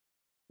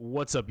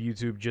What's up,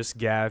 YouTube?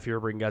 JustGav here,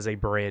 bringing you guys a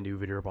brand new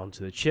video up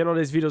onto the channel.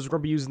 Today's videos, we're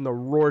going to be using the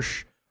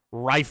Rorsch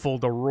rifle,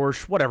 the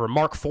Rorsch, whatever,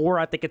 Mark IV,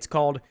 I think it's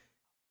called.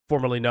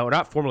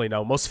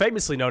 Most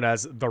famously known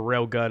as the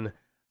railgun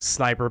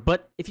sniper.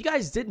 But if you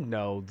guys didn't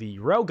know, the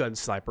railgun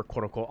sniper,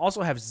 quote unquote,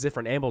 also has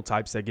different ammo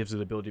types that gives it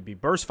the ability to be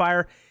burst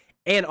fire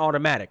and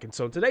automatic. And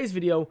so in today's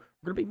video,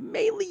 we're going to be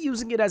mainly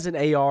using it as an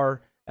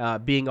AR,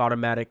 being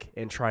automatic,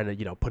 and trying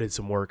to, put in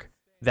some work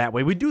that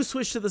way. We do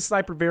switch to the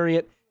sniper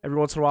variant every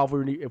once in a while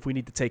if we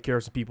need to take care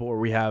of some people, or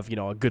we have,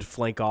 a good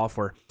flank off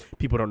where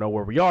people don't know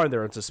where we are and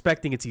they're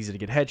unsuspecting. It's easy to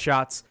get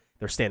headshots.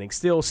 They're standing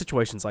still,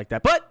 situations like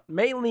that. But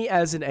mainly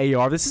as an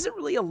AR. This isn't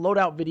really a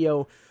loadout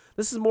video.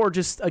 This is more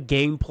just a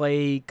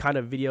gameplay kind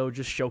of video,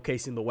 just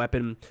showcasing the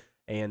weapon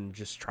and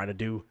just trying to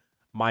do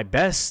my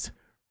best,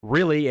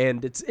 really.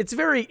 And it's a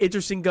very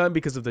interesting gun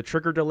because of the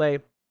trigger delay.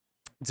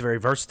 It's a very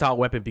versatile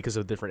weapon because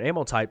of different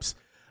ammo types.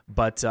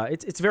 But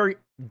it's very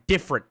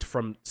different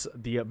from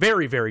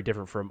very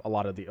different from a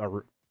lot of the,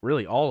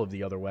 really all of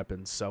the other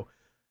weapons. So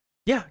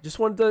yeah, just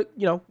wanted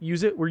to,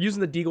 use it. We're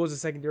using the Deagle as a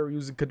secondary. We're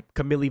using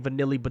Camille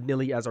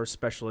Vanilli as our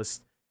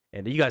specialist.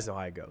 And you guys know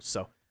how it goes.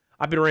 So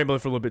I've been rambling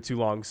for a little bit too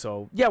long.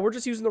 So yeah, we're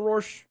just using the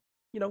Rorsch,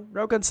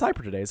 railgun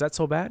sniper today. Is that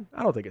so bad?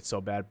 I don't think it's so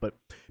bad. But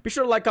be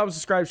sure to like, comment,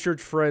 subscribe, share with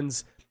your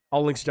friends.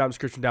 All links down in the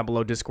description down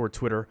below. Discord,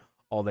 Twitter,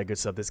 all that good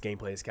stuff. This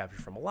gameplay is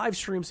captured from a live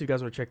stream. So if you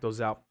guys want to check those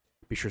out,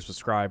 be sure to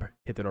subscribe,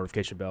 hit the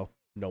notification bell,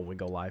 know when we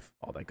go live,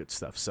 all that good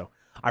stuff. So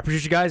I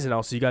appreciate you guys, and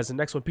I'll see you guys in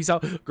the next one. Peace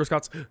out, Girl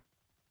Scouts.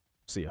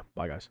 See ya.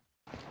 Bye, guys.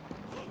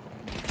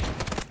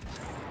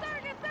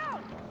 Target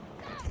down!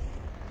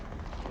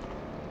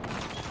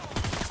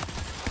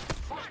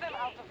 Push them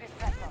out of this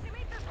sector. 30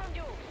 meters from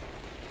you.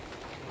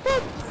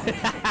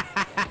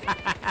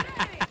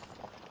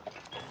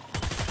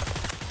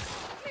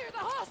 Clear the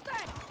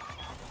hostile.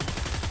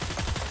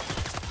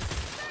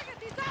 Target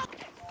is out.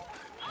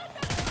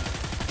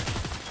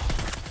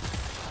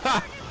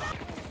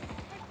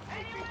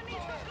 Anyone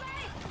needs to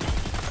play?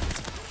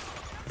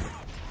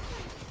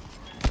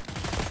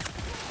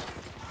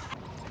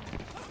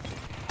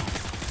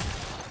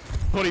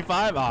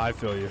 25? Ah, I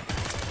feel you.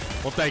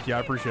 Well, thank you. I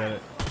appreciate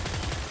it.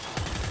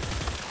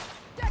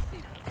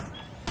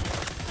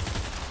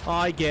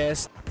 I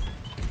guess.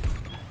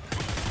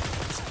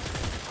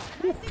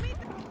 Whew.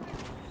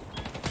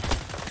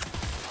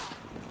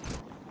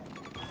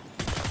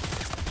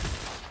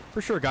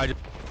 For sure, guy.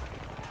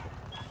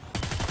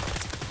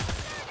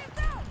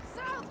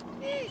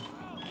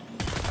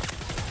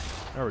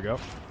 There we go.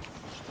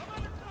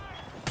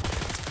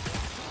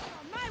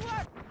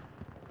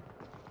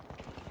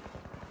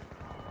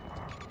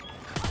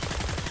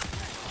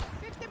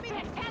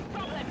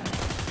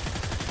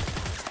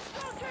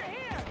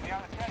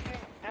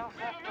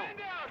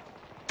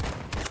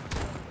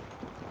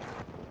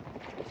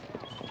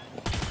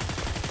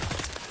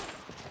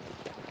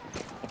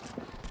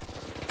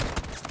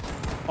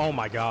 Oh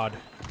my god.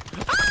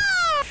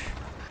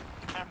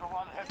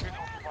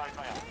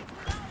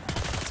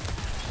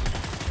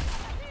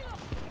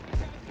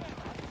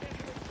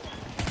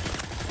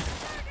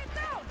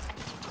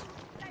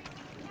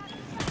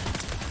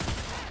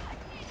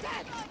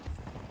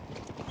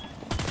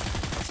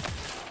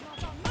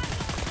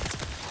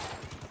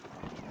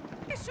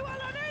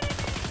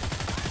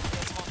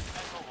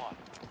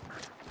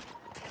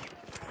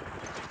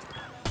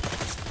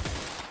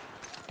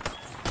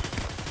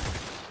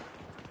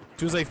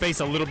 As soon as they face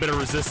a little bit of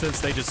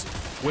resistance, they just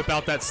whip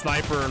out that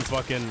sniper and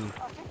fucking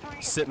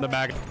sit in the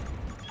back.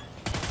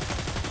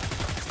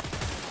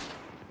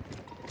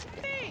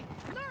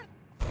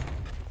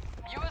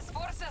 US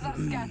forces are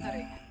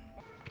scattering.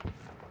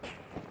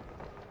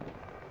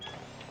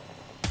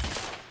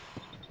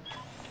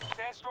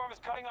 Sandstorm is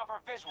cutting off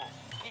our visuals.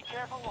 Be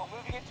careful while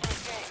moving into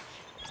engage.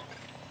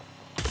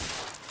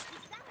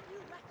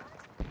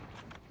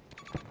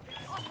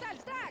 Hostile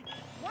tag!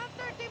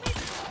 130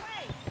 meters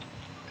away!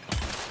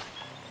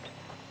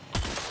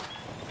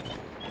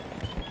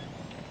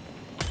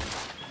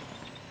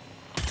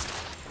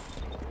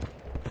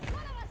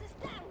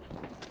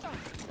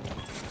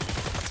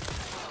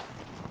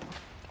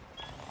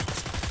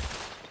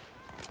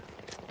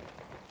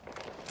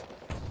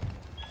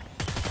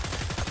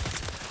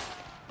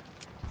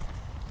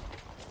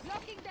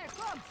 Blocking their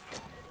comms!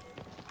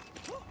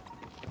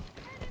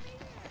 Enemy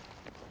here!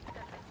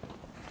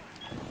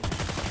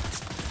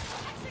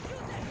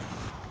 Executed!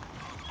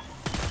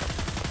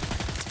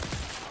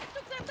 I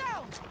took them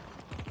down!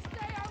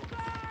 Stay on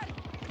guard!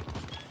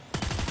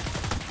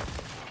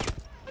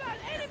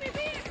 Enemy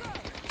vehicle!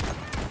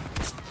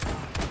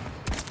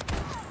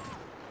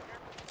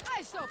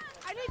 Eyes up!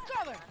 I need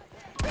cover!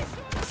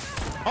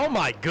 Oh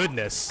my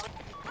goodness.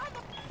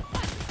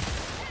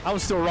 I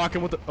was still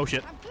rocking with the... Oh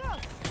shit.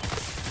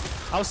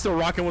 I was still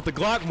rocking with the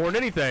Glock more than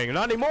anything.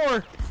 Not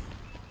anymore.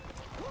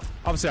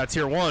 Obviously I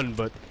tier 1,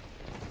 but...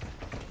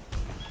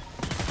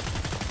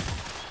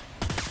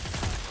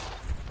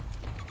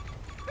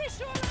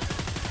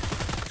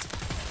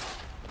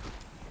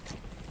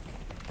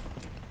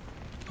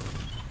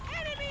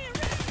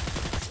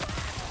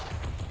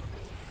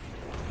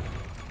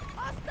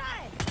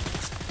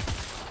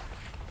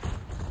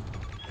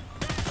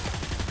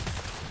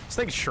 This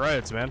thing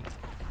shreds, man.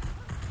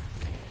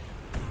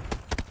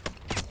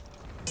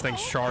 This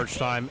thing's charge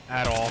time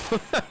at all.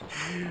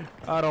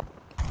 I don't.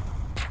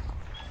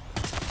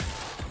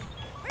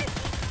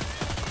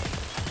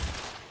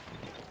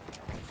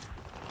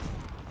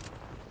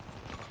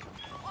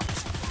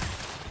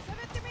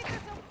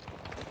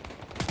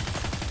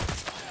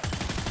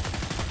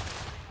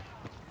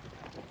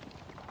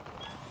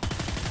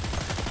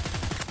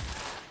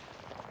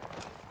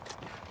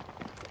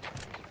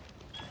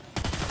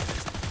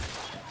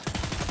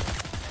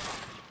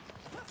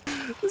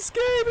 This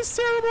game is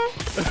terrible.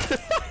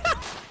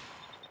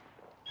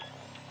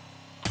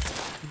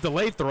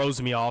 Delay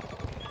throws me off.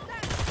 40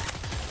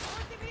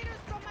 meters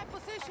from my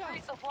position.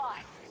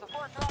 Resupply.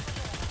 Support dropping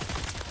in.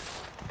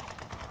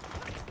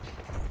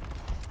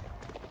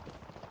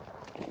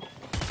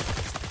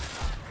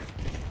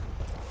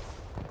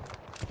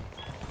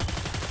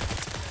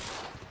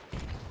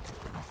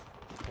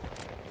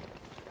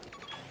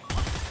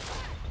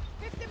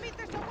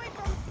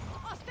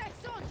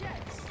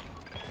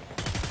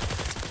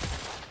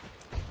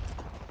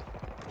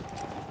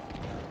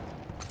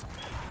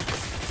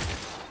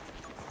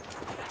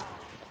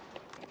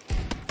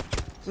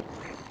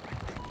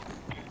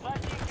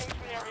 Left the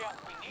engagement area.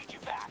 We need you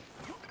back.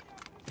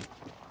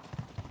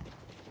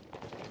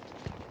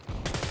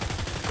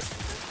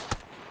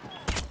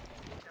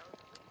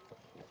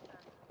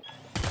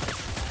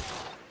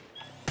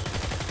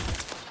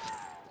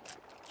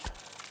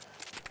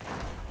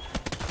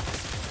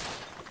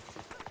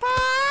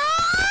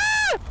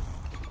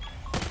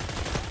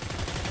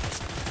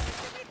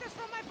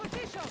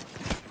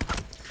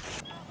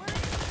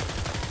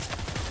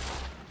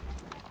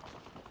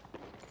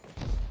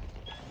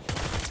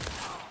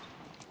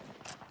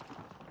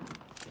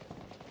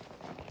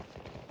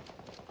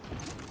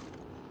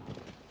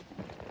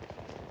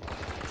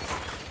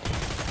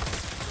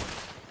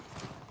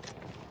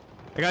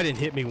 That guy didn't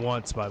hit me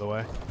once, by the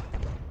way.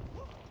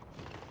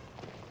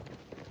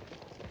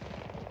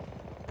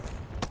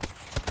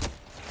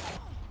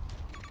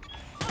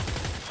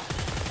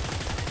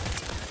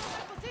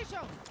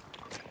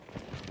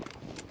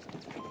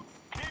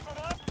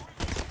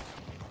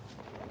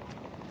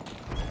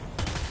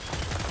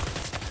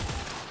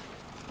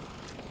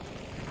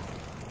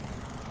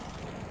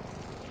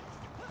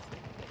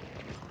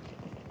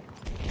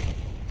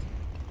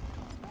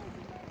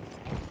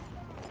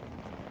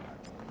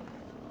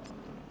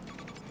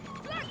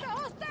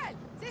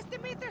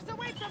 Meters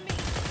away from me.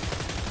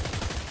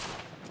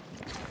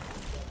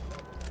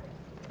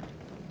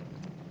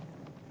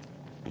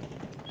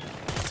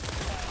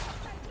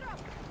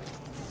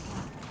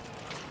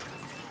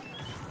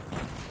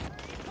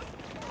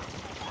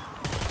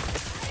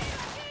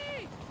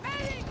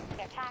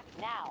 Attack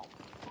now.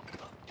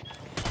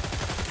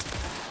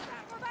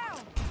 Go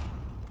down.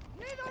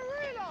 Need a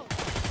reload.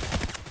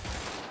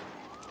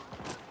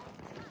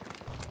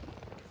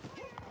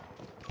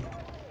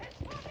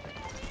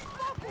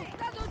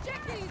 That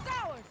objective is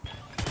ours!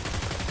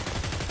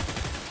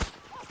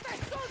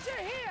 Hostile soldier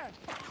here!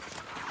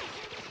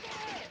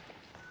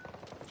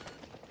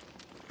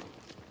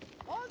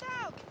 Hold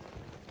out!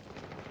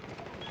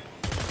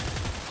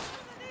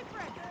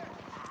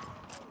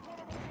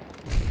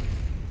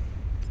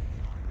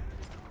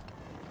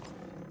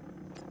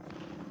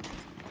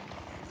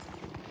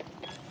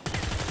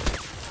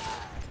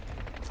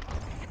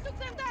 Took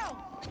them down!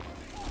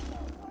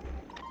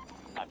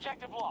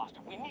 Objective lost.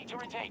 We need to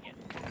retake it.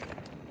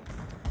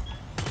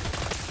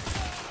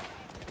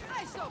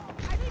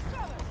 I need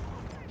cover!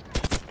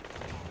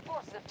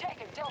 Forces have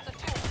taken Delta 2.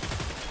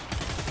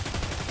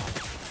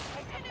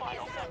 Take the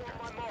final sector.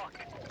 On my mark.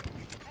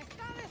 I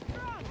stand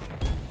strong!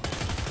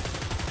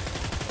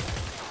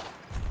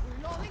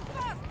 Reloading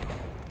fast!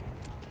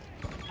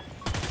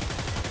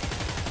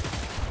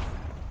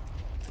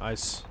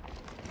 Nice.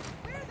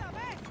 We're the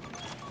best!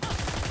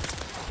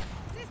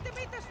 60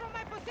 meters from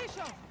my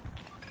position!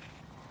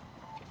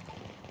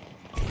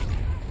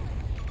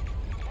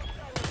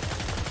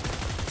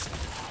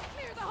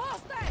 Clear the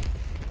hostile!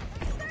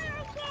 Stay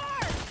on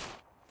guard!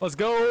 Let's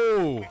go.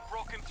 We've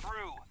broken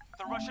through.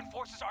 The Russian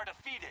forces are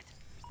defeated.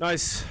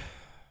 Nice.